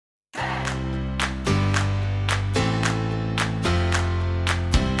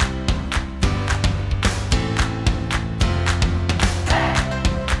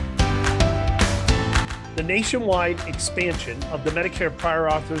nationwide expansion of the Medicare prior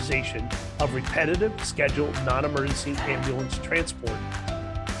authorization of repetitive scheduled non-emergency ambulance transport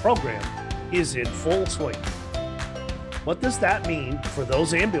program is in full swing. What does that mean for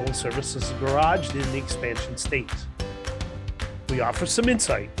those ambulance services garaged in the expansion states? We offer some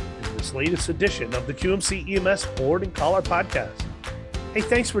insight in this latest edition of the QMC EMS Board and Collar podcast. Hey,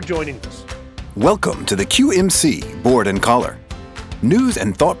 thanks for joining us. Welcome to the QMC Board and Collar. News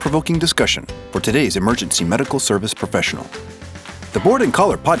and thought-provoking discussion for today's emergency medical service professional. The Board and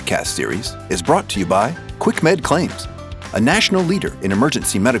Collar podcast series is brought to you by QuickMed Claims, a national leader in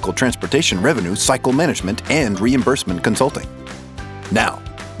emergency medical transportation revenue cycle management and reimbursement consulting. Now,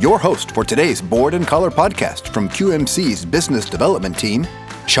 your host for today's Board and Collar podcast from QMC's business development team,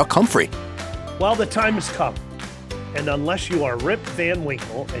 Chuck Humphrey. Well, the time has come, and unless you are Rip Van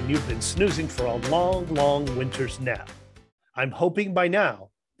Winkle and you've been snoozing for a long winter's nap, I'm hoping by now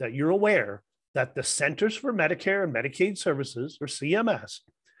that you're aware that the Centers for Medicare and Medicaid Services, or CMS,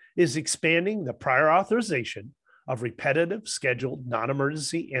 is expanding the prior authorization of repetitive scheduled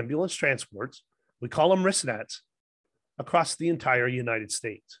non-emergency ambulance transports, we call them RISNATs, across the entire United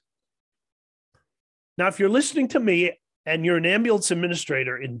States. Now, if you're listening to me and you're an ambulance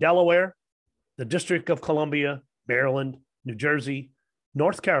administrator in Delaware, the District of Columbia, Maryland, New Jersey,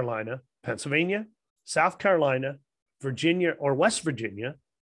 North Carolina, Pennsylvania, South Carolina, Virginia, or West Virginia,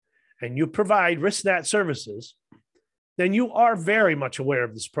 and you provide RISNAT services, then you are very much aware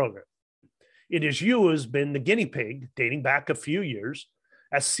of this program. It is you who has been the guinea pig dating back a few years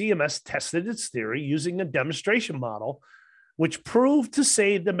as CMS tested its theory using a demonstration model, which proved to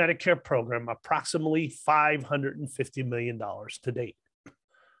save the Medicare program approximately $550 million to date.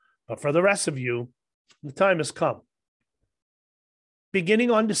 But for the rest of you, the time has come.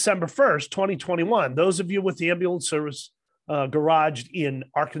 Beginning on December 1st, 2021, those of you with the ambulance service garaged in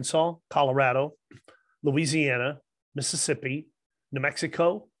Arkansas, Colorado, Louisiana, Mississippi, New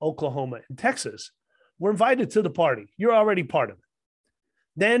Mexico, Oklahoma, and Texas were invited to the party. You're already part of it.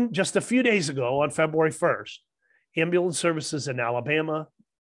 Then, just a few days ago, on February 1st, ambulance services in Alabama,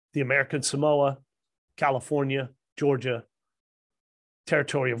 the American Samoa, California, Georgia,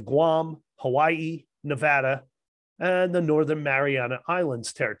 territory of Guam, Hawaii, Nevada, and the Northern Mariana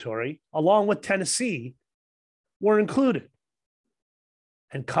Islands territory, along with Tennessee, were included.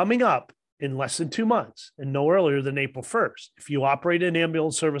 And coming up in less than 2 months, and no earlier than April 1st, if you operate an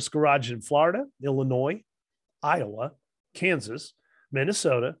ambulance service garage in Florida, Illinois, Iowa, Kansas,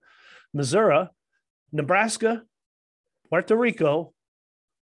 Minnesota, Missouri, Nebraska, Puerto Rico,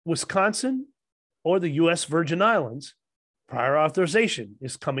 Wisconsin, or the U.S. Virgin Islands, prior authorization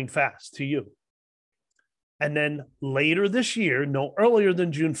is coming fast to you. And then later this year, no earlier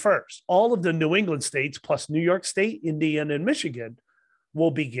than June 1st, all of the New England states plus New York State, Indiana, and Michigan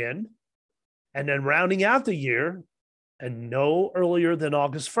will begin. And then rounding out the year, and no earlier than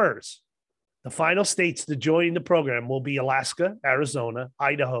August 1st, the final states to join the program will be Alaska, Arizona,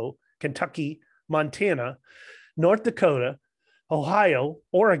 Idaho, Kentucky, Montana, North Dakota, Ohio,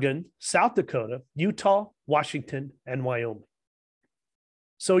 Oregon, South Dakota, Utah, Washington, and Wyoming.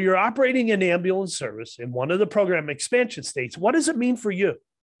 So you're operating an ambulance service in one of the program expansion states. What does it mean for you?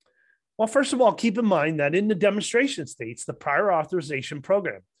 Well, first of all, keep in mind that in the demonstration states, the prior authorization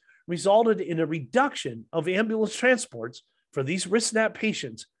program resulted in a reduction of ambulance transports for these RISNAT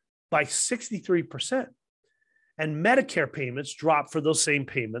patients by 63%. And Medicare payments dropped for those same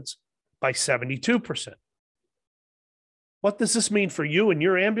payments by 72%. What does this mean for you and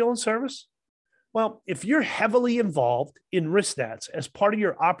your ambulance service? Well, if you're heavily involved in RISNATs as part of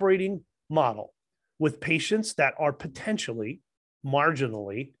your operating model with patients that are potentially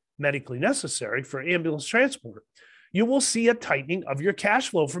marginally medically necessary for ambulance transport, you will see a tightening of your cash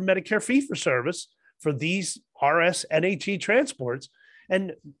flow from Medicare fee-for-service for these RS-NHE transports,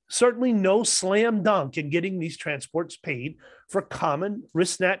 and certainly no slam dunk in getting these transports paid for common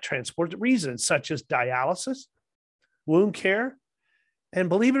RISNAT transport reasons, such as dialysis, wound care, and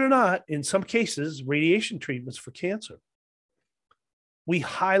believe it or not, in some cases, radiation treatments for cancer. We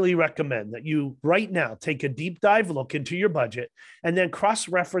highly recommend that you right now take a deep dive look into your budget and then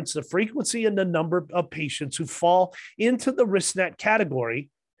cross-reference the frequency and the number of patients who fall into the RISNAT category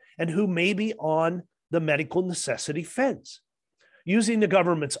and who may be on the medical necessity fence. Using the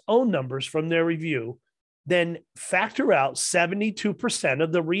government's own numbers from their review, then factor out 72%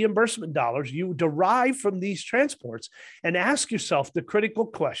 of the reimbursement dollars you derive from these transports and ask yourself the critical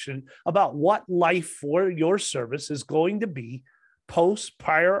question about what life for your service is going to be post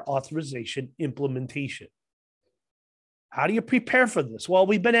prior authorization implementation. How do you prepare for this? Well,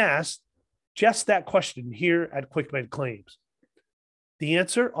 we've been asked just that question here at QuickMed Claims. The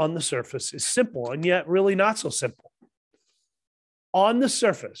answer on the surface is simple, and yet really not so simple. On the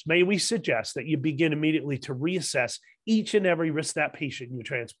surface, may we suggest that you begin immediately to reassess each and every RiskNat patient you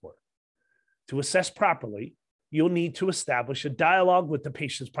transport. To assess properly, you'll need to establish a dialogue with the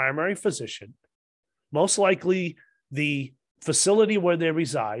patient's primary physician, most likely the facility where they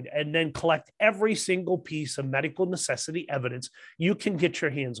reside, and then collect every single piece of medical necessity evidence you can get your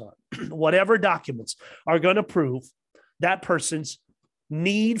hands on. Whatever documents are going to prove that person's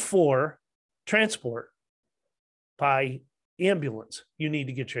need for transport by ambulance, you need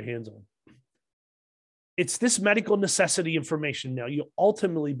to get your hands on. It's this medical necessity information now you'll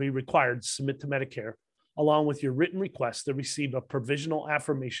ultimately be required to submit to Medicare, along with your written request to receive a provisional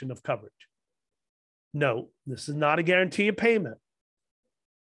affirmation of coverage. Note, this is not a guarantee of payment.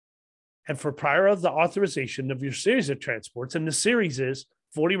 And for prior authorization of your series of transports, and the series is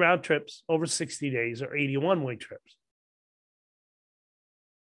 40 round trips over 60 days or 80 one-way trips.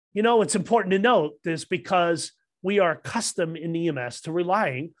 You know, it's important to note this because we are accustomed in EMS to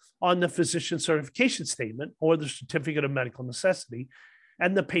relying on the physician certification statement or the certificate of medical necessity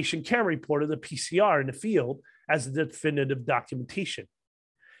and the patient care report or the PCR in the field as the definitive documentation.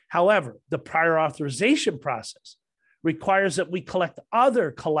 However, the prior authorization process requires that we collect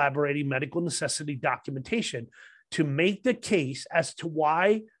other collaborating medical necessity documentation to make the case as to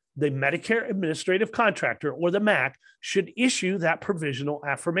why the Medicare Administrative Contractor or the MAC should issue that provisional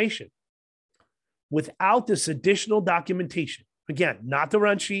affirmation. Without this additional documentation, again, not the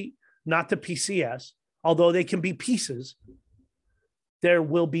run sheet, not the PCS, although they can be pieces, there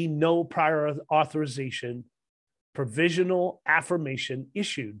will be no prior authorization provisional affirmation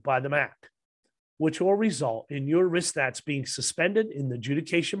issued by the MAC, which will result in your RiskNats being suspended in the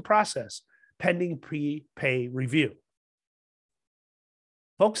adjudication process pending pre-pay review.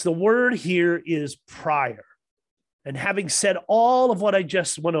 Folks, the word here is prior. And having said all of what I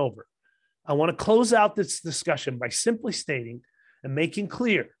just went over, I want to close out this discussion by simply stating and making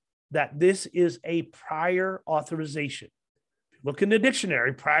clear that this is a prior authorization. If you look in the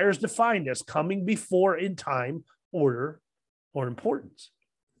dictionary, prior is defined as coming before in time, order, or importance.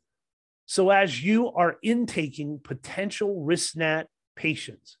 So as you are intaking potential RiskNat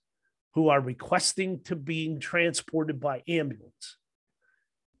patients who are requesting to being transported by ambulance,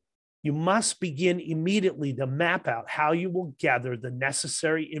 you must begin immediately to map out how you will gather the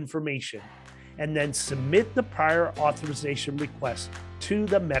necessary information and then submit the prior authorization request to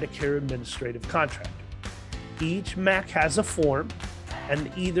the Medicare Administrative Contractor. Each MAC has a form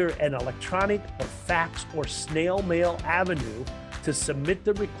and either an electronic or fax or snail mail avenue to submit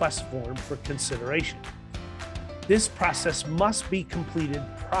the request form for consideration. This process must be completed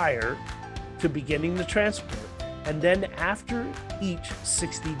prior to beginning the transport and then after each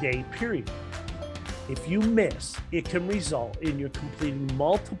 60-day period. If you miss, it can result in you completing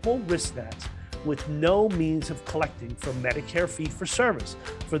multiple RiskNats with no means of collecting from Medicare fee-for-service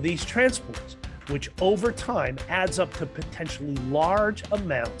for these transports, which over time adds up to potentially large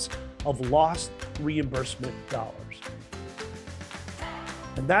amounts of lost reimbursement dollars.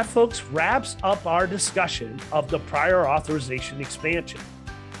 And that, folks, wraps up our discussion of the prior authorization expansion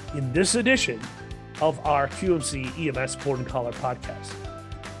in this edition of our QMC EMS Board and Collar podcast.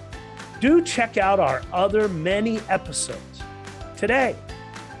 Do check out our other many episodes today.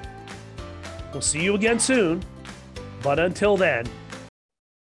 We'll see you again soon, but until then,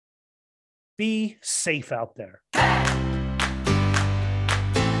 be safe out there.